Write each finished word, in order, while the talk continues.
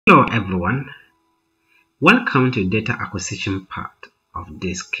Hello everyone, welcome to data acquisition part of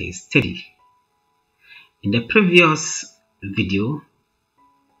this case study. In the previous video,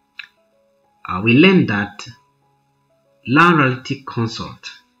 we learned that Land Realty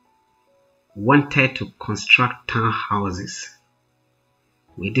Consult wanted to construct townhouses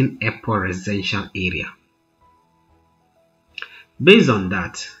within airport residential area. Based on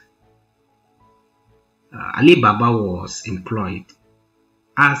that, Alibaba was employed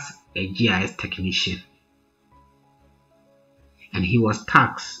as a GIS technician, and he was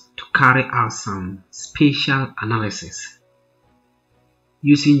tasked to carry out some spatial analysis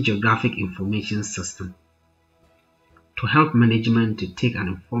using geographic information system to help management to take an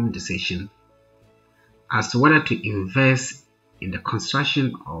informed decision as to whether to invest in the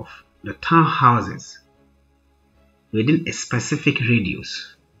construction of the townhouses within a specific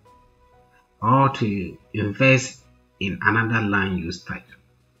radius or to invest in another land use type.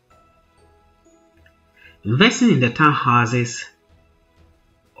 Investing in the townhouses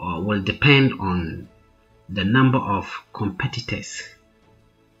will depend on the number of competitors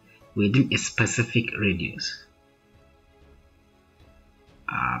within a specific radius.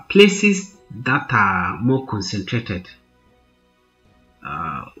 Places that are more concentrated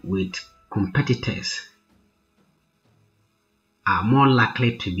with competitors are more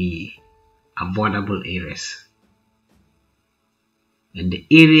likely to be avoidable areas, and the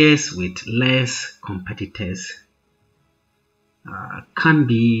areas with less competitors can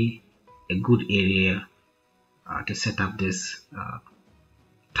be a good area to set up these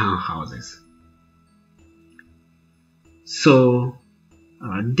townhouses. So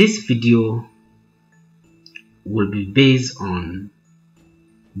this video will be based on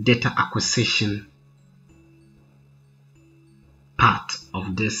data acquisition part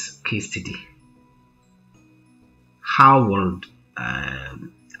of this case study. How would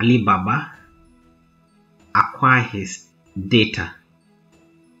Alibaba acquire his data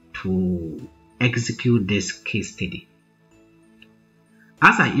to execute this case study?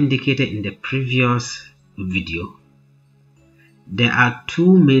 As I indicated in the previous video, there are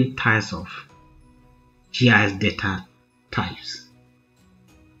two main types of GIS data types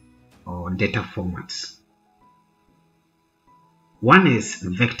or data formats. One is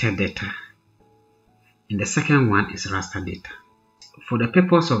vector data, and the second one is raster data. For the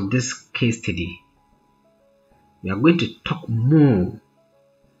purpose of this case study, we are going to talk more,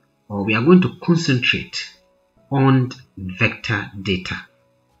 or we are going to concentrate on vector data,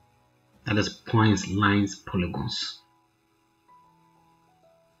 that is points, lines, polygons.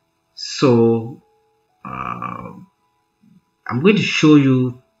 So I'm going to show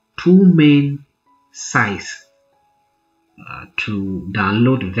you two main sites to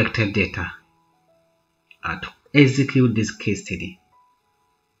download vector data to execute this case study.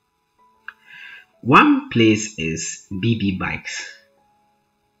 One place is BBBikes.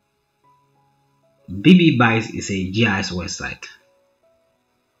 BBBikes is a GIS website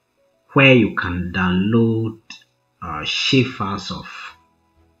where you can download shapefiles of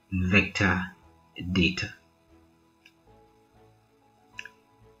vector data.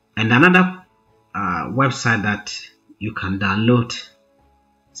 And another website that you can download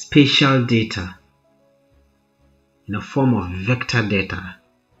spatial data in the form of vector data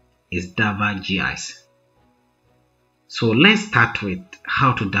is Dava GIS. So let's start with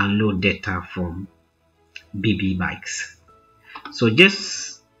how to download data from BBBikes. So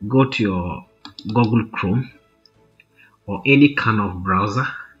just go to your Google Chrome or any kind of browser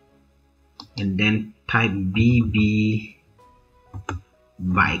and then type BBBikes.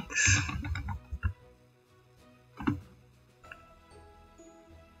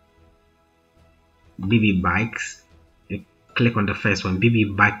 BBBikes. You click on the first one,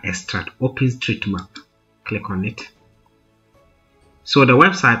 BBBike Extract OpenStreetMap. Click on it. So the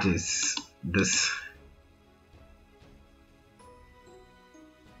website is this.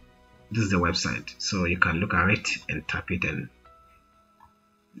 This is the website. So you can look at it and tap it and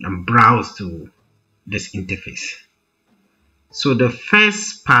browse to this interface. So the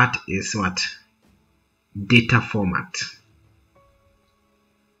first part is what? Data format.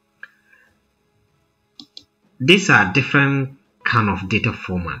 These are different kind of data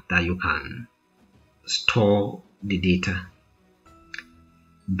format that you can store the data.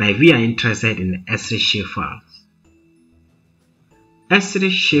 But we are interested in the S3 shapefiles.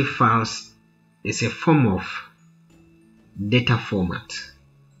 S3 shapefiles is a form of data format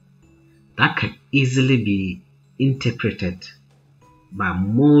that can easily be interpreted by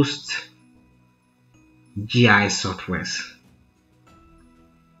most GIS softwares.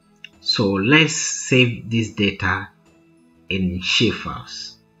 So let's save this data in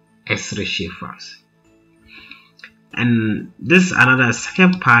shapefiles. S3 shapefiles. And this another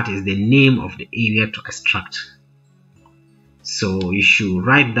second part is the name of the area to extract. So you should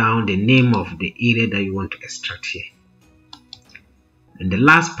write down the name of the area that you want to extract here. And the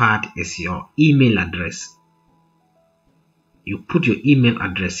last part is your email address. You put your email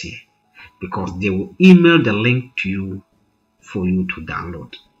address here because they will email the link to you for you to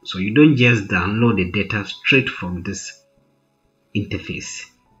download. So you don't just download the data straight from this interface.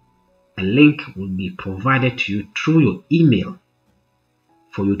 A link will be provided to you through your email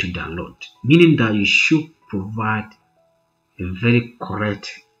for you to download, meaning that you should provide a very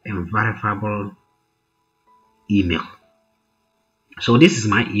correct and verifiable email. So this is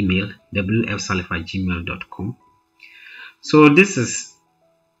my email, wfsalifu@gmail.com. So this is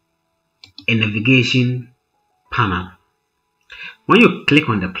a navigation panel. When you click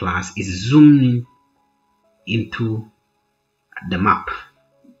on the plus, it's zooming into the map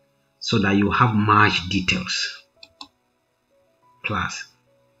so that you have much details. Plus,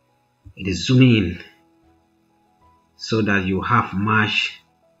 it is zooming in so that you have much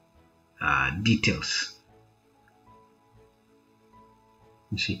details.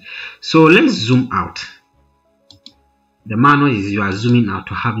 You see, so let's zoom out. The manual is you are zooming out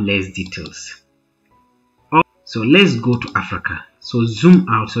to have less details. So let's go to Africa. So zoom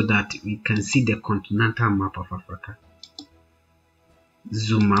out so that we can see the continental map of Africa.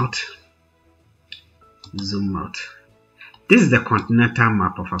 Zoom out. Zoom out. This is the continental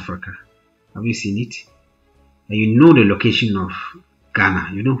map of Africa. Have you seen it? And you know the location of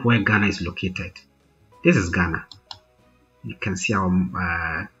Ghana. You know where Ghana is located. This is Ghana. You can see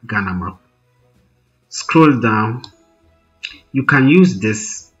our Ghana map. Scroll down. You can use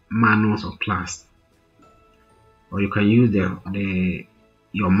this manuals or plus, or you can use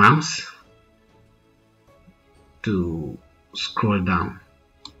your mouse to scroll down.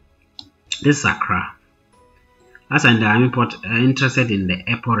 This is Accra. As I'm interested in the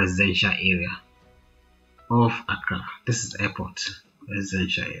airport residential area of Accra. This is airport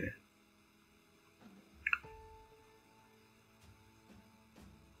residential area.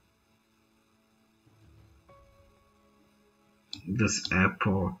 This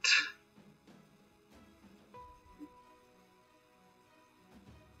airport.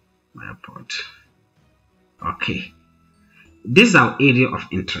 Okay, this is our area of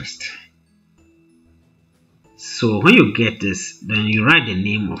interest. So when you get this, then you write the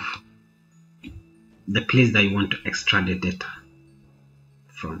name of the place that you want to extract the data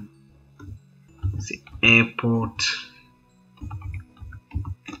from. Say airport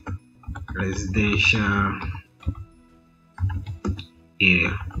residential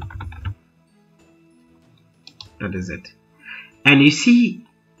area. That is it. And you see,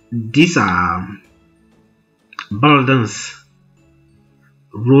 these are buildings,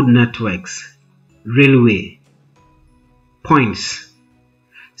 road networks, railway points.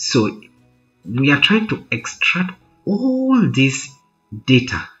 So we are trying to extract all this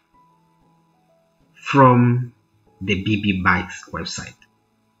data from the BB Bytes website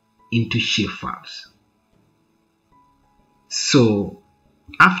into shapefiles. So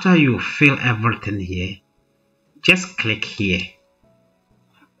after you fill everything here, just click here.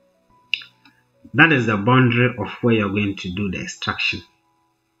 That is the boundary of where you're going to do the extraction.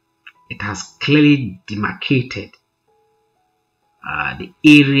 It has clearly demarcated the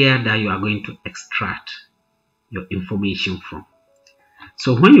area that you are going to extract your information from.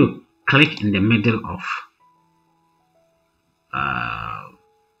 So when you click in the middle of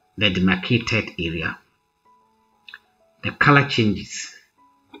the demarcated area, the color changes,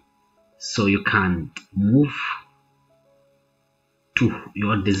 so you can move to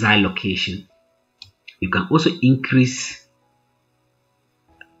your desired location. You can also increase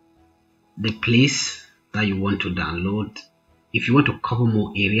the place that you want to download. If you want to cover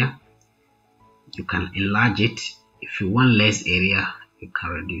more area, you can enlarge it. If you want less area, you can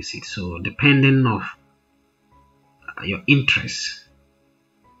reduce it. So depending on your interest,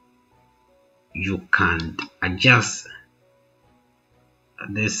 you can adjust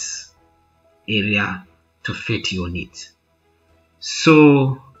this area to fit your needs.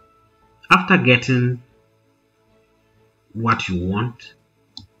 So after getting what you want,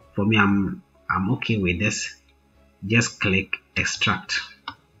 for me, I'm okay with this. Just click extract.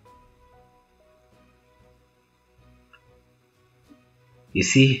 You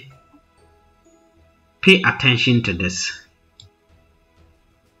see, pay attention to this.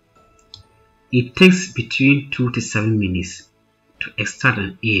 It takes between 2 to 7 minutes to extract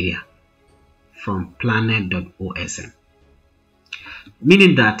an area from planet.osm,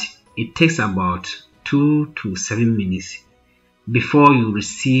 meaning that it takes about 2 to 7 minutes before you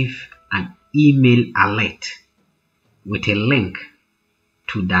receive an email alert with a link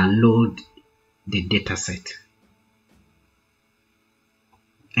to download the dataset.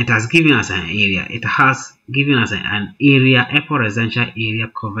 It has given us an area. It has given us an area. Airport residential area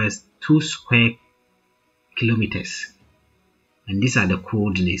covers 2 square kilometers, and these are the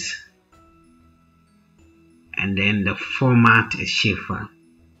coordinates. And then the format is shapefile.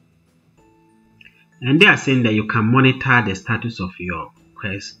 And they are saying that you can monitor the status of your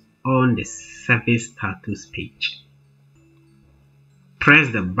request on the service status page. Press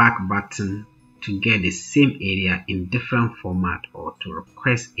the back button to get the same area in different format or to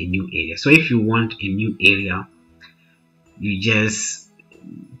request a new area. So if you want a new area, you just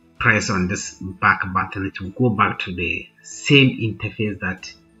press on this back button to go back to the same interface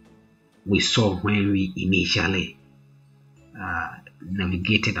that we saw when we initially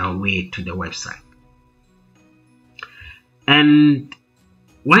navigated our way to the website. And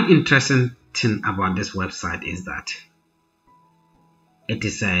one interesting thing about this website is that it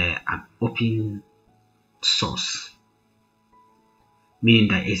is an open source, meaning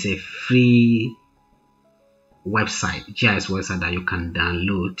that it's a free website, GIS website, that you can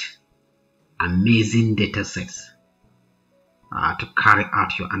download amazing data sets to carry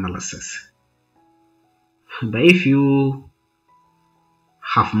out your analysis. But if you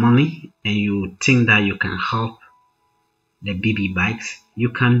have money and you think that you can help the BB bikes, you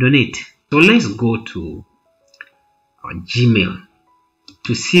can donate. So let's go to our Gmail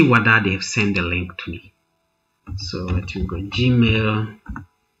to see whether they have sent the link to me. So let me go Gmail.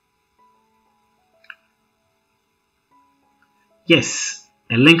 Yes,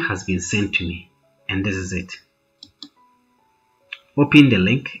 a link has been sent to me, and this is it. Open the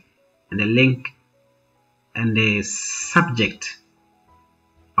link, and the subject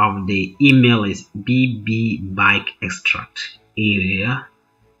of the email is BB bike extract area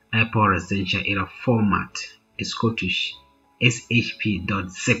airport residential area. Format is go to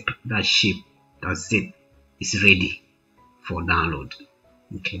shp.zip. that shape.zip is ready for download.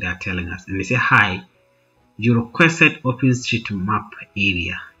 Okay, they are telling us, and they say, hi, you requested OpenStreetMap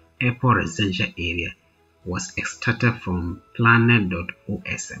area airport residential area was extracted from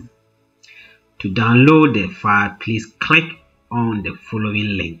planet.osm. To download the file, please click on the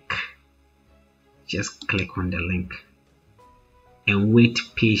following link. Just click on the link and wait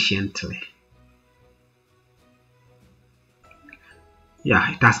patiently.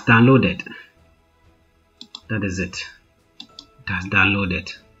 Yeah, it has downloaded. That is it. It has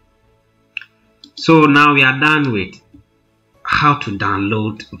downloaded. So now we are done with how to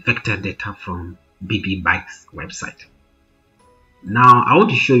download vector data from BB Bike's website. Now I want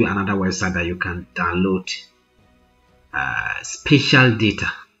to show you another website that you can download spatial data,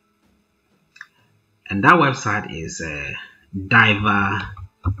 and that website is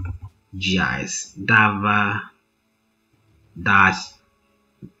Gis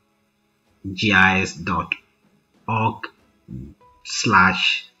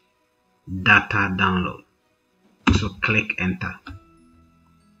gis.org/data download. So click enter.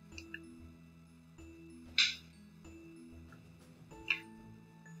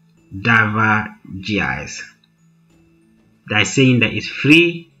 Gis. They're saying that it's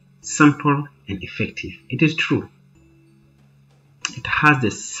free, simple, and effective. It is true. It has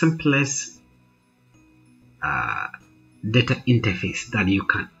the simplest data interface that you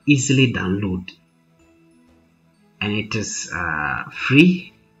can easily download, and it is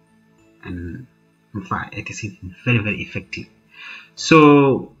free, and in fact it is very, very effective.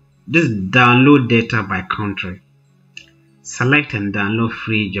 So this download data by country. Select and download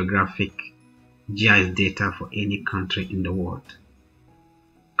free geographic GIS data for any country in the world.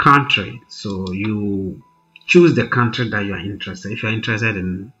 Country, so you choose the country that you are interested. If you are interested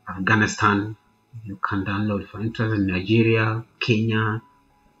in Afghanistan, you can download. If you are interested in Nigeria, Kenya,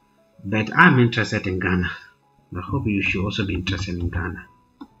 but I'm interested in Ghana. I hope you should also be interested in Ghana.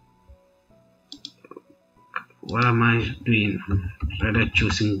 What am I doing? I'm rather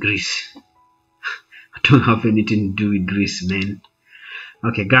choosing Greece. I don't have anything to do with Greece, man.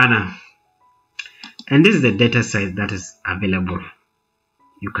 Okay, Ghana. And this is the data set that is available.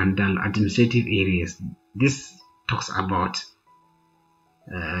 You can download administrative areas. This talks about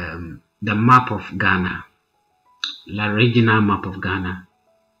the map of Ghana, the regional map of Ghana,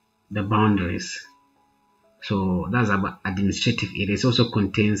 the boundaries. So that's about administrative areas. It also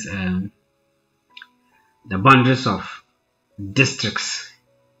contains the boundaries of districts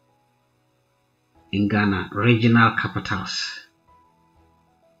in Ghana, regional capitals,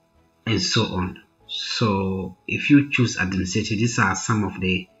 and so on. So if you choose administrative, these are some of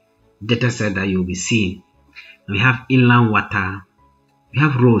the data set that you'll be seeing. we have inland water, we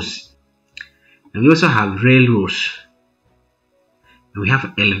have roads, and we also have railroads, and we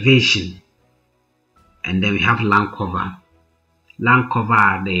have elevation, and then we have land cover. Land cover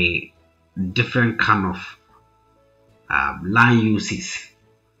are the different kind of land uses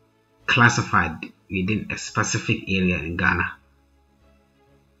classified within a specific area in Ghana.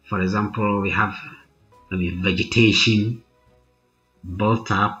 For example, we have maybe vegetation,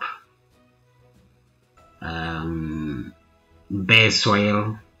 built up, bare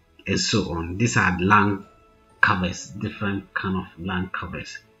soil, and so on. These are land covers, different kind of land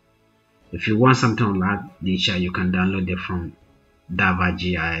covers. If you want something on that nature, you can download it from Dava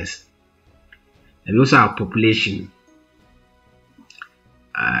GIS. And we also have population.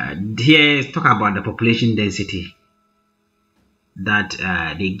 Here talk about the population density that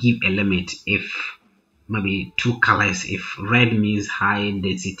they give a limit. If maybe two colors, if red means high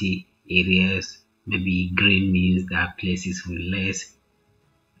density areas, maybe green means there are places with less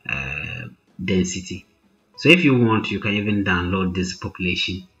density. So if you want, you can even download this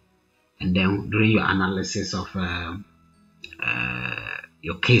population, and then during your analysis of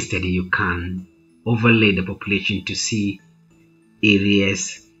your case study, you can overlay the population to see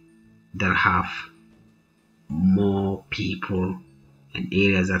areas that have more people and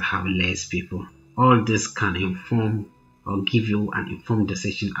areas that have less people. All this can inform or give you an informed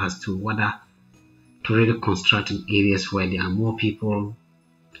decision as to whether to really construct in areas where there are more people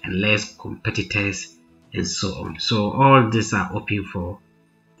and less competitors and so on. So all these are open for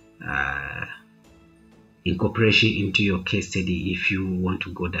incorporation into your case study if you want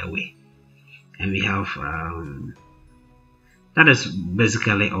to go that way. And we have that is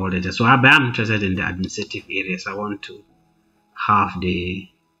basically all that is. So I'm interested in the administrative areas. I want to have the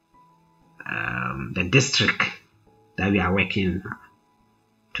district that we are working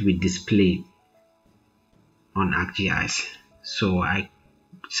to be displayed on ArcGIS. So I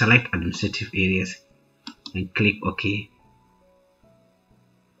select administrative areas and click OK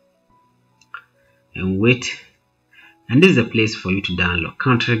and wait. And this is a place for you to download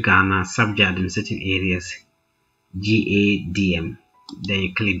country Ghana subject administrative areas GADM. Then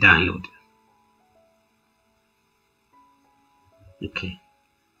you click download. Okay.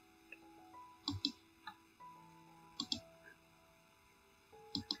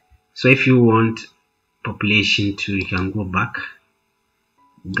 So if you want population to, you can go back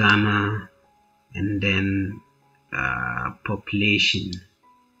Ghana and then population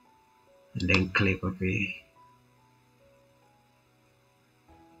and then click OK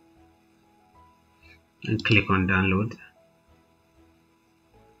and click on download.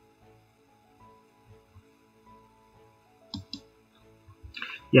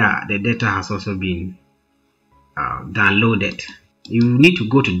 Yeah, the data has also been downloaded. You need to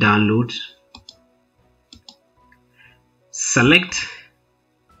go to download, select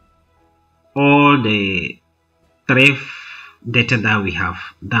all the 3 data that we have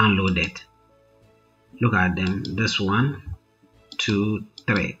downloaded. Look at them. This 1, 2,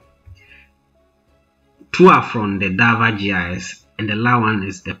 3. 2 are from the Dava GIS, and the last one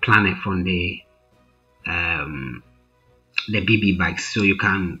is the planet from the BB bikes. So you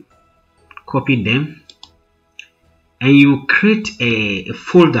can copy them and you create a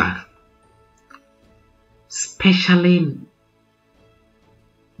folder specially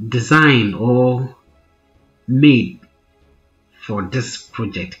designed or made for this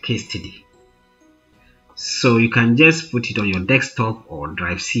project case study. So you can just put it on your desktop or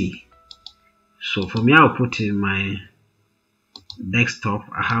Drive C. So for me, I'll put in my desktop.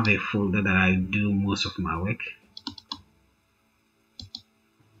 I have a folder that I do most of my work.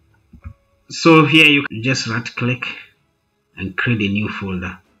 So here you can just right click and create a new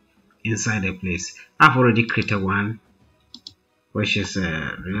folder inside a place. I've already created one, which is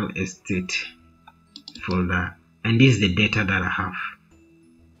a real estate folder, and this is the data that I have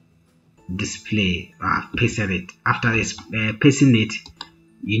display. I've pasted it. After pasting it,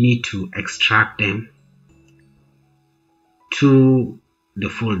 you need to extract them to the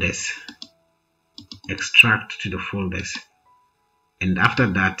folders. Extract to the folders, and after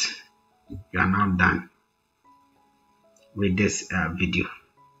that you are now done with this video.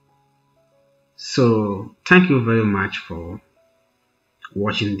 So thank you very much for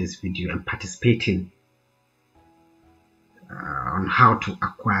watching this video and participating on how to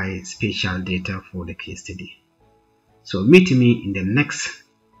acquire spatial data for the case study. So meet me in the next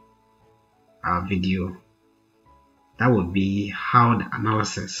video. That would be how the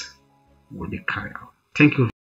analysis will be carried out. Thank you.